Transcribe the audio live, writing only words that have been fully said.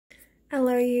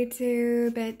Hello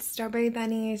YouTube, it's Strawberry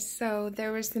Bunny. So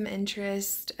there was some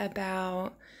interest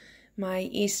about my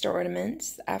Easter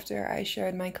ornaments after I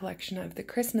showed my collection of the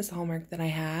Christmas Hallmark that I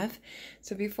have.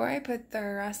 So before I put the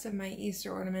rest of my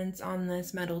Easter ornaments on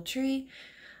this metal tree,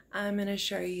 I'm going to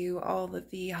show you all of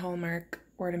the Hallmark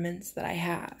ornaments that I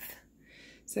have.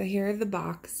 So here are the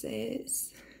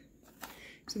boxes.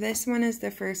 So this one is the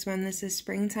first one. This is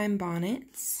Springtime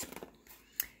Bonnets.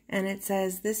 And it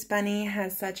says, "This bunny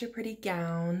has such a pretty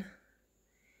gown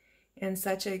and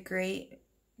such a great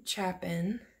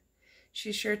chapin.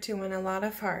 She's sure to win a lot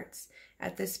of hearts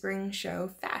at the spring show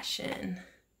fashion."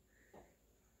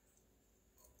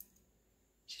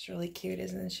 She's really cute,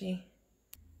 isn't she?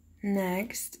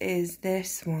 Next is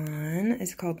this one.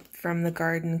 It's called From the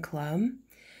Garden Club.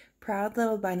 "Proud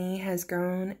little bunny has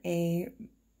grown a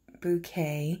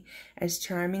bouquet as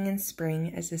charming in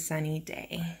spring as a sunny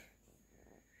day."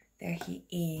 There he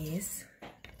is.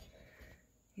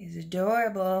 He's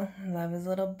adorable. I love his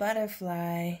little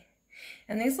butterfly.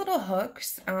 And these little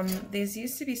hooks, these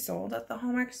used to be sold at the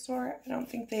Hallmark store. I don't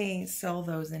think they sell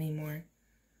those anymore.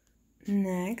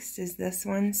 Next is this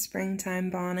one,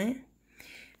 Springtime Bonnet.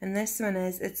 And this one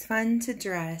is, "It's fun to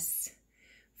dress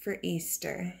for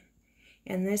Easter."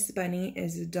 And this bunny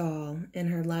is a doll in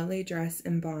her lovely dress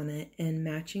and bonnet and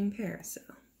matching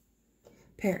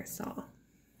parasol.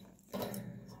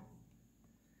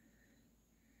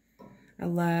 I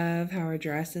love how her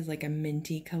dress is like a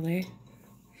minty color.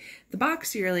 The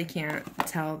box, you really can't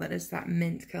tell that it's that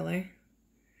mint color.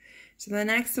 So the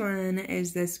next one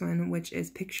is this one, which is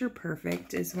Picture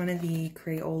Perfect. It's one of the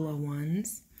Crayola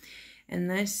ones. And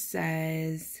this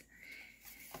says,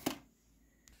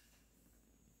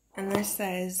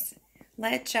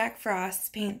 "Let Jack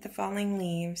Frost paint the falling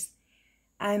leaves.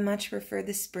 I much prefer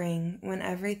the spring when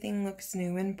everything looks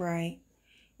new and bright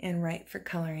and ripe for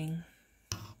coloring."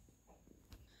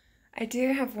 I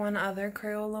do have one other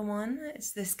Crayola one.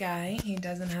 It's this guy. He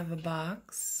doesn't have a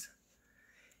box.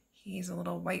 He's a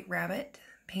little white rabbit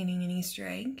painting an Easter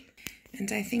egg.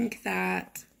 And I think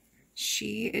that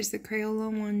she is the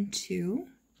Crayola one too.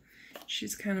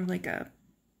 She's kind of like a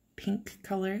pink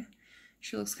color.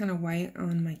 She looks kind of white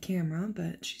on my camera,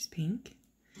 but she's pink.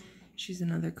 She's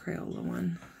another Crayola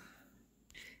one.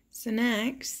 So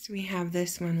next we have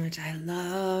this one, which I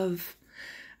love.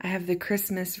 I have the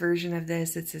Christmas version of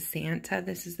this. It's a Santa.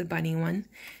 This is the bunny one.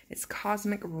 It's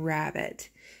Cosmic Rabbit.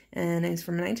 And it's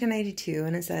from 1992.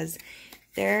 And it says,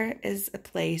 "There is a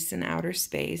place in outer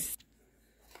space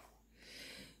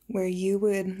where you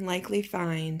would likely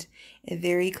find a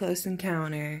very close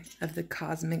encounter of the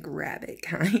cosmic rabbit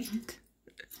kind."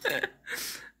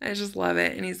 I just love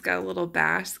it. And he's got a little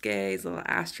basket. He's a little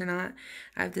astronaut.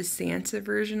 I have the Santa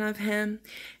version of him.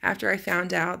 After I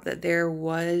found out that there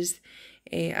was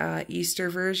a Easter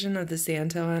version of the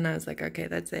Santa one, I was like, okay,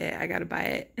 that's it. I gotta buy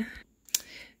it.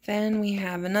 Then we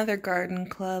have another Garden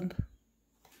Club.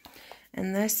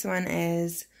 And this one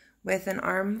is, "With an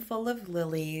armful of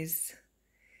lilies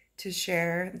to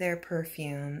share their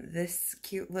perfume, this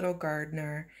cute little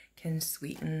gardener can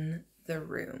sweeten the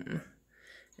room."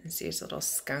 And see his little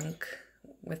skunk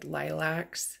with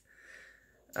lilacs.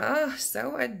 Oh,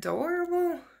 so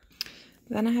adorable.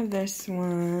 Then I have this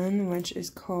one, which is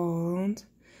called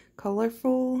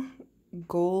Colorful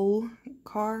Goal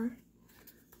Car.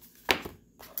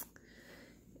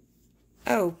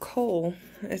 Oh, coal.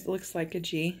 It looks like a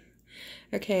G.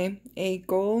 Okay, a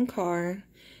gold car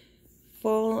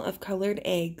full of colored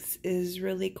eggs is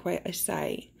really quite a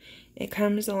sight. It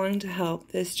comes along to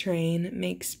help this train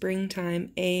make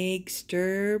springtime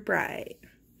egg-stir bright.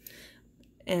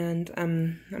 And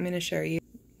I'm going to show you.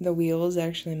 The wheels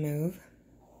actually move.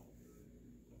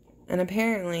 And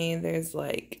apparently there's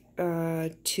like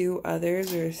 2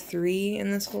 others or 3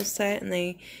 in this whole set, and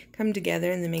they come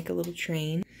together and they make a little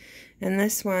train. And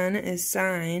this one is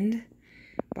signed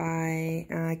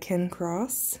by Ken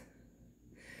Cross.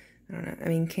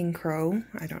 King Crow.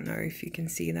 I don't know if you can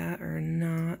see that or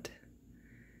not.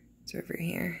 It's over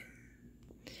here.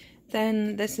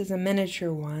 Then this is a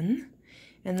miniature one.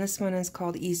 And this one is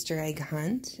called Easter Egg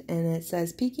Hunt. And it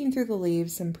says, "Peeking through the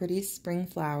leaves, some pretty spring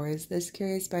flowers, this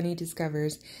curious bunny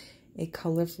discovers a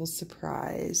colorful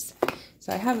surprise."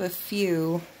 So I have a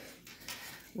few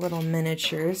little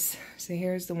miniatures. So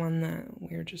here's the one that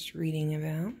we were just reading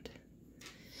about.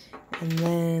 And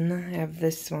then I have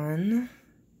this one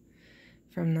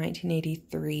from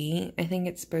 1983. I think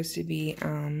it's supposed to be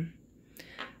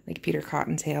like Peter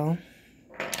Cottontail.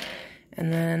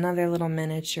 And then another little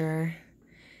miniature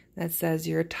that says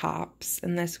 "Your Tops,"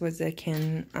 and this was a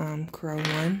Ken Crow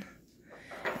one.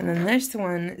 And then this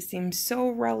one seems so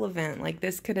relevant, like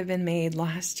this could have been made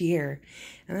last year.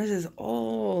 And this is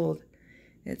old.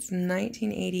 It's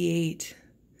 1988.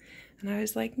 And I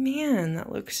was like, man,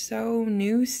 that looks so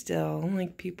new still.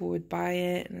 Like people would buy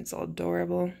it and it's all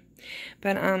adorable.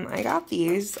 But I got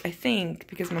these, I think,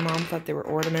 because my mom thought they were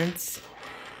ornaments,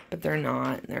 but they're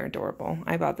not. They're adorable.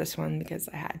 I bought this one because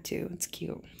I had to. It's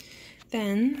cute.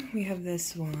 Then we have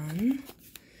this one,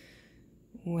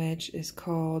 which is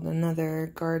called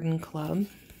Another Garden Club.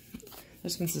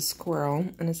 This one's a squirrel,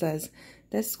 and it says,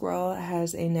 this squirrel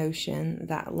has a notion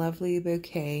that lovely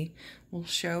bouquet will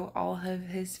show all of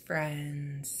his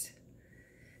friends.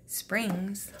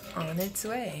 Spring's on its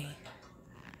way.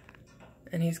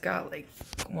 And he's got like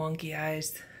wonky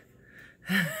eyes.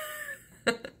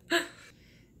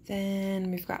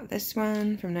 Then we've got this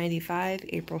one from 95,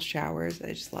 April Showers.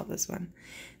 I just love this one.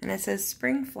 And it says,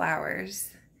 spring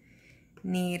flowers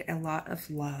need a lot of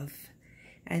love,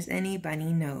 as any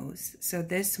bunny knows. So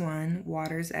this one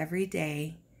waters every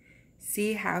day.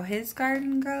 See how his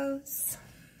garden grows?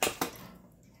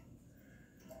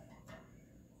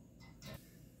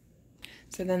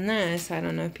 So then this, I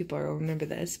don't know if people remember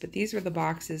this, but these were the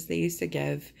boxes they used to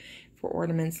give for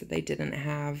ornaments that they didn't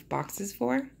have boxes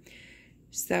for.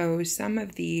 So some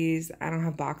of these I don't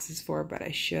have boxes for, but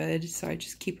I should. So I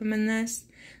just keep them in this.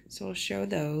 So I'll show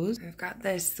those. I've got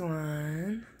this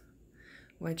one,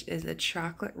 which is a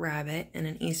chocolate rabbit in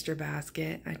an Easter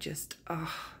basket. I just,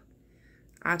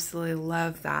 absolutely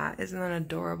love that. Isn't that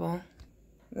adorable?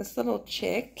 This little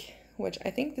chick, which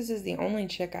I think this is the only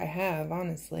chick I have,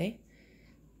 honestly.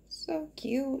 So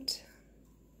cute.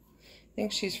 I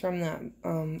think she's from that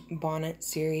Bonnet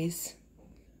series.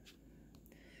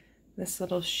 This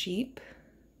little sheep.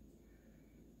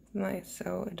 Like,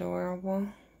 so adorable.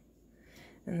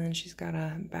 And then she's got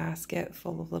a basket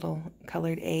full of little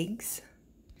colored eggs.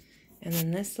 And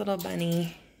then this little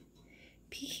bunny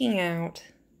peeking out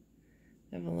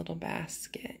of a little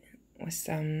basket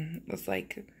with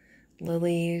like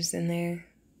lilies in there.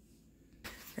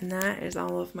 And that is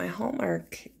all of my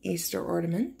Hallmark Easter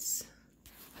ornaments.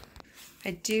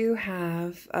 I do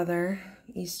have other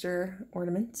Easter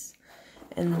ornaments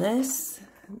in this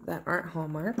that aren't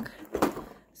Hallmark.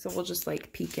 So we'll just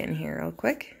like peek in here real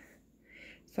quick.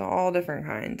 So all different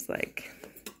kinds, like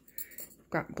I've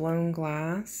got blown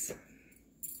glass.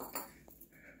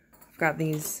 I've got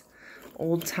these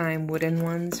old time wooden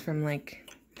ones from like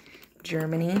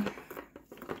Germany.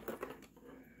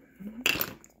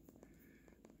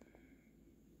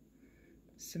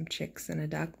 Some chicks and a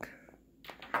duck.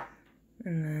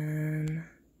 And then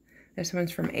this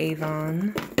one's from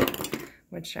Avon,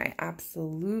 which I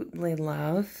absolutely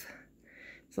love.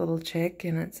 It's a little chick,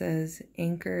 and it says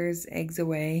anchors eggs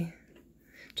away.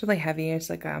 It's really heavy. It's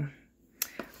like a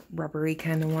rubbery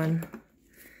kind of one.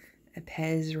 A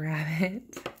Pez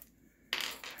rabbit.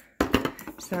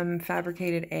 Some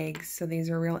fabricated eggs. So these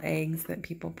are real eggs that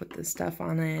people put the stuff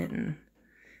on it and,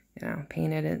 you know,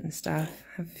 painted it and stuff.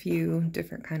 A few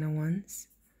different kind of ones.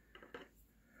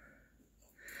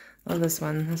 Love this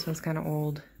one. This one's kind of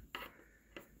old.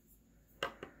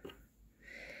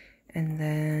 And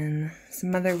then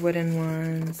some other wooden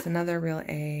ones. Another real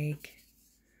egg.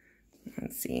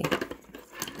 Let's see.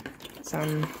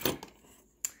 Some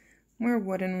more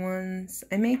wooden ones.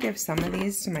 I may give some of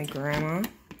these to my grandma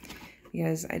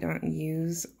because I don't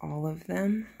use all of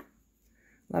them.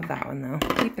 Love that one though.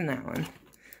 Keeping that one.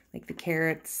 Like the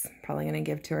carrots, probably gonna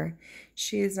give to her.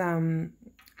 She's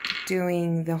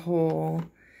doing the whole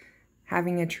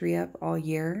having a tree up all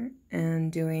year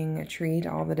and doing a tree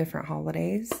to all the different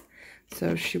holidays.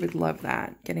 So she would love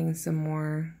that, getting some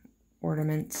more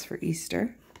ornaments for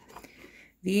Easter.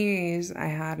 These I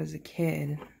had as a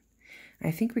kid. I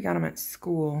think we got them at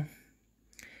school.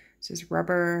 It's this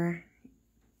rubber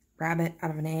rabbit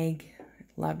out of an egg.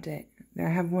 Loved it. There,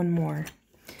 I have one more.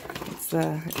 It's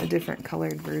a different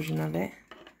colored version of it.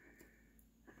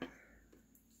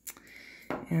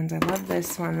 And I love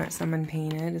this one that someone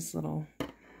painted. This little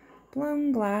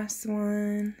blown glass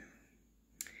one.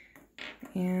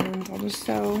 And I'll just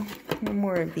show one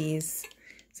more of these.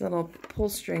 It's a little pull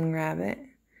string rabbit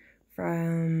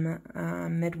from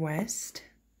Midwest.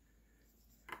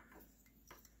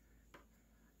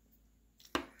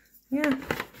 Yeah.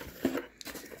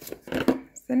 So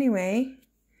anyway,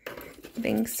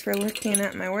 thanks for looking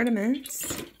at my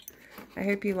ornaments. I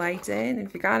hope you liked it.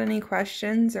 If you got any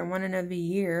questions or want to know the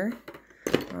year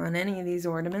on any of these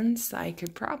ornaments, I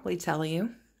could probably tell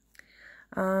you.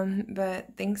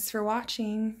 But thanks for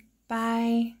watching.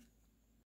 Bye.